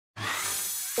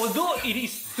Although it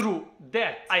is true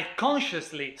that I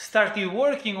consciously started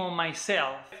working on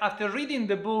myself after reading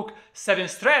the book 7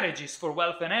 Strategies for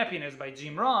Wealth and Happiness by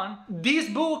Jim Rohn, this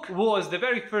book was the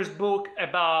very first book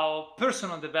about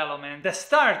personal development that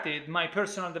started my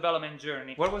personal development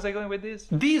journey. Where was I going with this?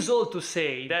 This all to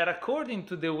say that according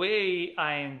to the way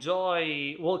I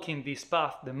enjoy walking this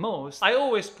path the most, I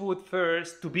always put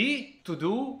first to be, to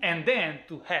do, and then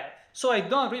to have. So I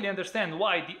don't really understand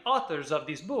why the authors of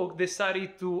this book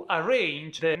decided to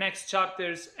arrange the next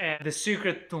chapters as the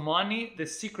secret to money, the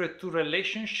secret to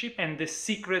relationship, and the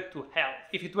secret to health.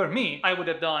 If it were me, I would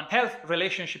have done health,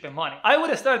 relationship, and money. I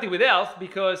would have started with health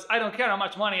because I don't care how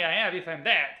much money I have if I'm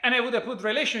dead. And I would have put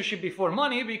relationship before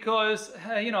money because,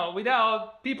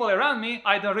 without people around me,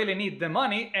 I don't really need the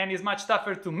money and it's much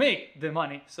tougher to make the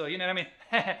money. So, you know what I mean?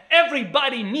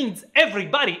 Everybody needs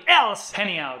everybody else.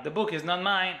 Anyhow, the book is not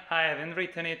mine. I haven't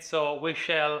written it, so we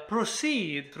shall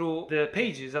proceed through the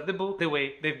pages of the book the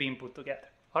way they've been put together.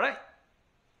 All right?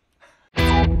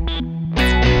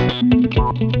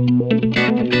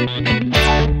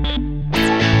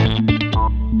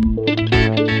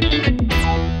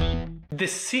 The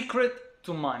secret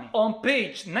to money. On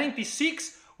page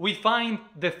 96, we find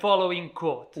the following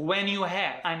quote. When you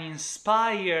have an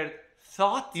inspired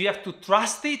thought, you have to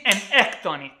trust it and act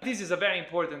on it. This is a very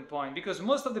important point because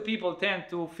most of the people tend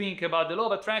to think about the law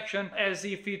of attraction as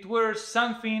if it were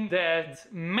something that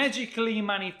magically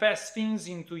manifests things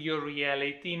into your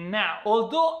reality. Now,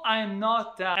 although I'm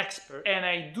not an expert and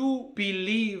I do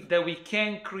believe that we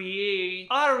can create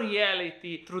our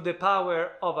reality through the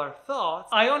power of our thoughts,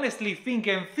 I honestly think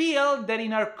and feel that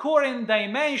in our current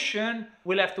dimension,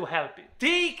 we'll have to help it.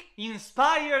 Take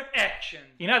inspired action.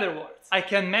 In other words, I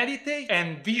can meditate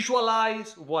and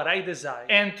visualize what I desire.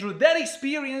 And through that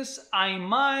experience, I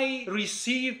might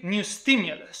receive new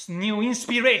stimulus, new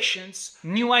inspirations,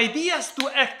 new ideas to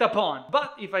act upon.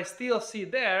 But if I still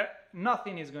sit there,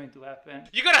 nothing is going to happen.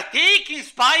 You gotta take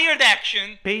inspired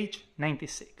action. Page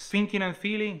 96. Thinking and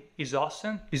feeling is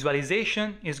awesome.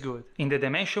 Visualization is good. In the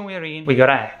dimension we're in, we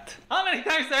gotta act. How many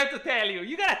times do I have to tell you?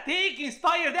 You gotta take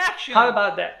inspired action. How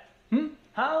about that?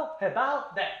 How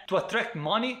about that? To attract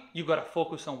money, you gotta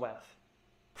focus on wealth.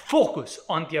 Focus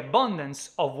on the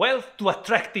abundance of wealth to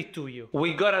attract it to you.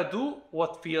 We gotta do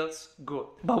what feels good,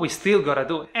 but we still gotta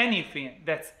do it. Anything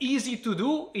that's easy to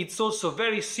do, it's also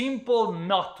very simple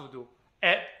not to do.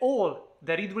 And all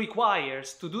that it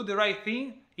requires to do the right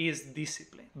thing is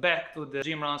discipline. Back to the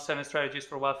Jim Rohn 7 Strategies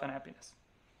for Wealth and Happiness.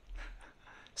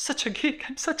 Such a geek,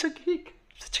 I'm such a geek,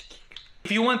 such a geek. If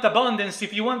you want abundance,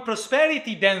 if you want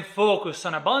prosperity, then focus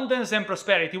on abundance and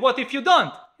prosperity. What if you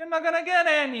don't? You're not gonna get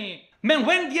any. Man,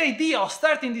 when the idea of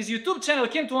starting this YouTube channel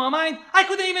came to my mind, I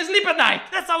couldn't even sleep at night.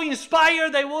 That's how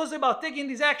inspired I was about taking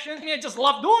this action. I just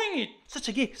love doing it. Such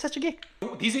a geek, such a geek.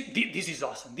 This is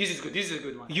awesome. This is good. This is a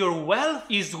good one. Your wealth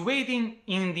is waiting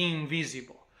in the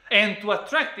invisible. And to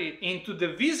attract it into the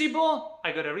visible,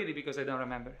 I gotta read it because I don't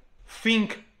remember.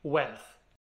 Think wealth.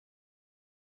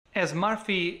 As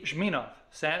Murphy Shminov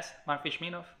says, Murphy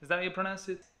Shminov, is that how you pronounce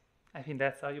it? I think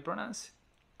that's how you pronounce it.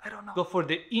 I don't know. Go for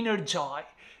the inner joy,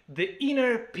 the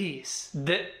inner peace,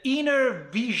 the inner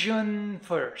vision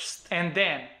first, and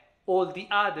then all the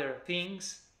other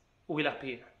things will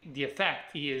appear. The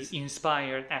effect is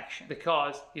inspired action. The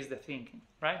cause is the thinking,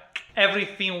 right?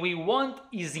 Everything we want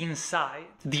is inside.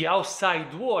 The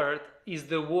outside world is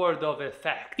the world of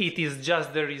effect. It is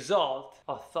just the result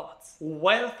of thoughts.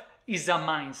 Wealth is a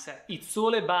mindset. It's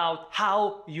all about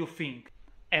how you think.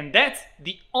 And that's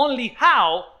the only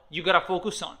how you gotta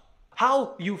focus on.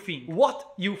 How you think,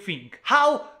 what you think,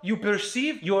 how you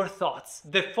perceive your thoughts.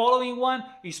 The following one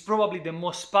is probably the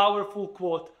most powerful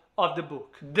quote of the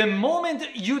book. The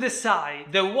moment you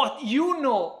decide that what you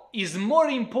know is more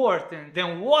important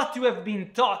than what you have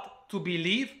been taught to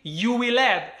believe, you will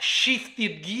have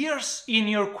shifted gears in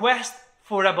your quest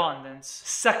for abundance.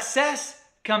 Success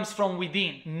comes from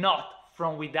within, not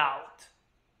from without.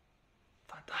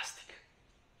 Fantastic.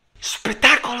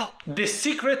 Spettacolo! The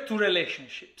secret to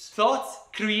relationships. Thoughts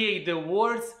create the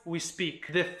words we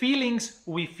speak, the feelings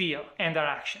we feel, and our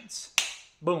actions.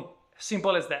 Boom.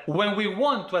 Simple as that. When we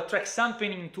want to attract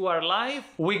something into our life,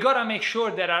 we gotta make sure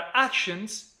that our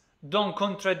actions don't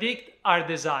contradict our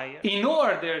desire. In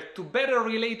order to better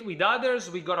relate with others,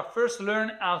 we gotta first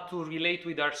learn how to relate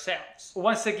with ourselves.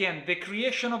 Once again, the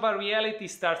creation of our reality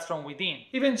starts from within.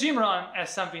 Even Jim Rohn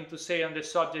has something to say on the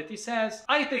subject. He says,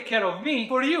 I take care of me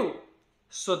for you,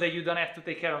 so that you don't have to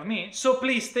take care of me. So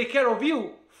please take care of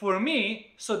you for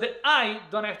me, so that I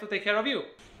don't have to take care of you.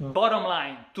 Bottom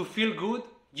line, to feel good,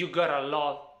 you gotta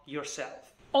love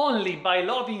yourself. Only by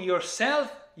loving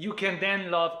yourself you can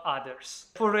then love others.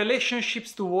 For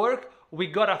relationships to work, we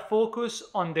gotta focus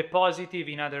on the positive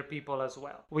in other people as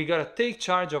well. We gotta take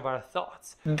charge of our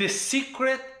thoughts. The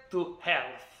secret to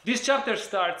health. This chapter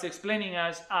starts explaining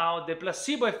us how the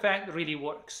placebo effect really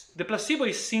works. The placebo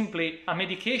is simply a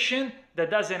medication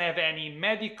that doesn't have any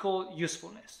medical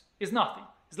usefulness. It's nothing.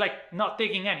 It's like not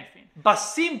taking anything. But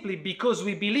simply because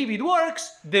we believe it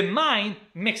works, the mind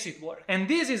makes it work. And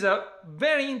this is a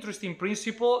very interesting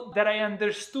principle that I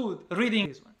understood reading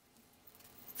this one.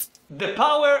 The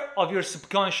Power of Your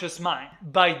Subconscious Mind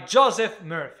by Joseph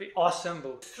Murphy. Awesome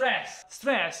book.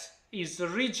 Stress is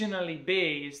originally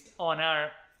based on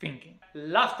our thinking.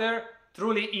 Laughter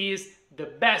truly is the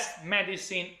best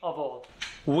medicine of all.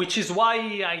 Which is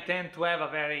why I tend to have a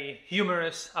very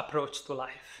humorous approach to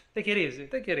life. Take it easy,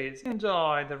 take it easy.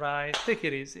 Enjoy the ride, take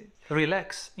it easy.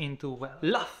 Relax into wealth.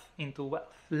 Laugh into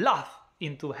wealth. Laugh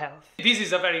into health. This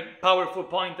is a very powerful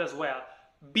point as well.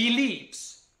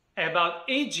 Beliefs about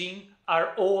aging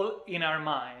are all in our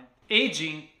mind.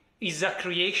 Aging is a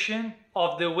creation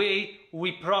of the way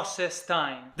we process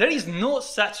time. There is no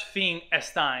such thing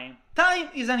as time. Time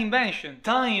is an invention.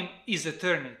 Time is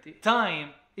eternity.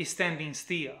 Time is standing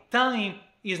still. Time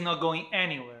is not going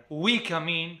anywhere. We come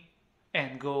in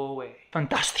and go away.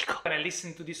 Fantastico. When I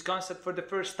listened to this concept for the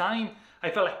first time, I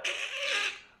felt like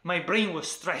my brain was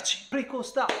stretching. Pretty cool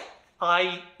stuff.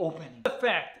 Eye-opening. The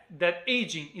fact that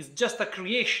aging is just a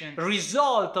creation,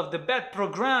 result of the bad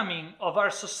programming of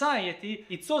our society,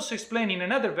 it's also explained in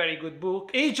another very good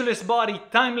book, Ageless Body,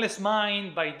 Timeless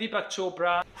Mind by Deepak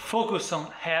Chopra. Focus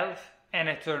on health and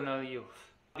eternal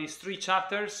youth. These 3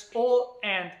 chapters all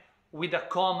end with a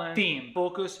common theme.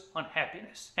 Focus on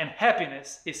happiness. And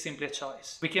happiness is simply a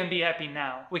choice. We can be happy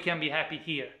now. We can be happy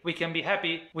here. We can be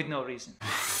happy with no reason.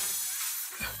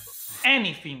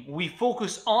 Anything we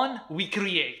focus on, we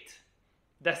create.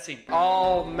 That's simple.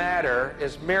 All matter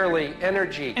is merely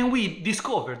energy. And we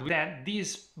discovered that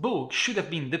this book should have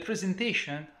been the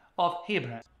presentation of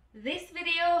Abraham. This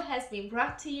video has been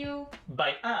brought to you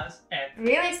By us at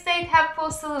Real Estate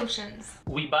Helpful Solutions.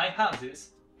 We Buy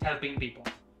Houses, Helping People.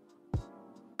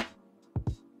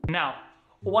 Now,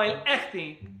 while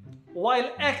acting,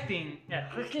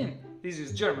 this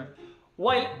is German,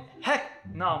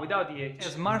 without the H,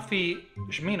 as Murphy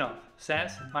Shminov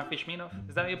says, Murphy Shminov,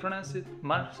 is that how you pronounce it?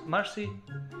 Marcy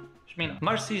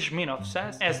Shminov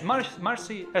says, as Marcy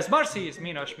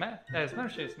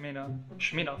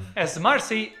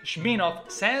Shminov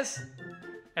says,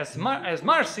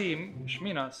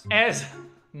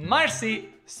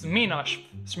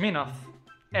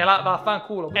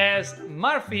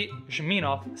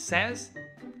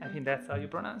 I think that's how you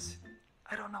pronounce it.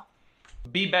 I don't know.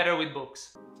 Be better with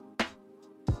books.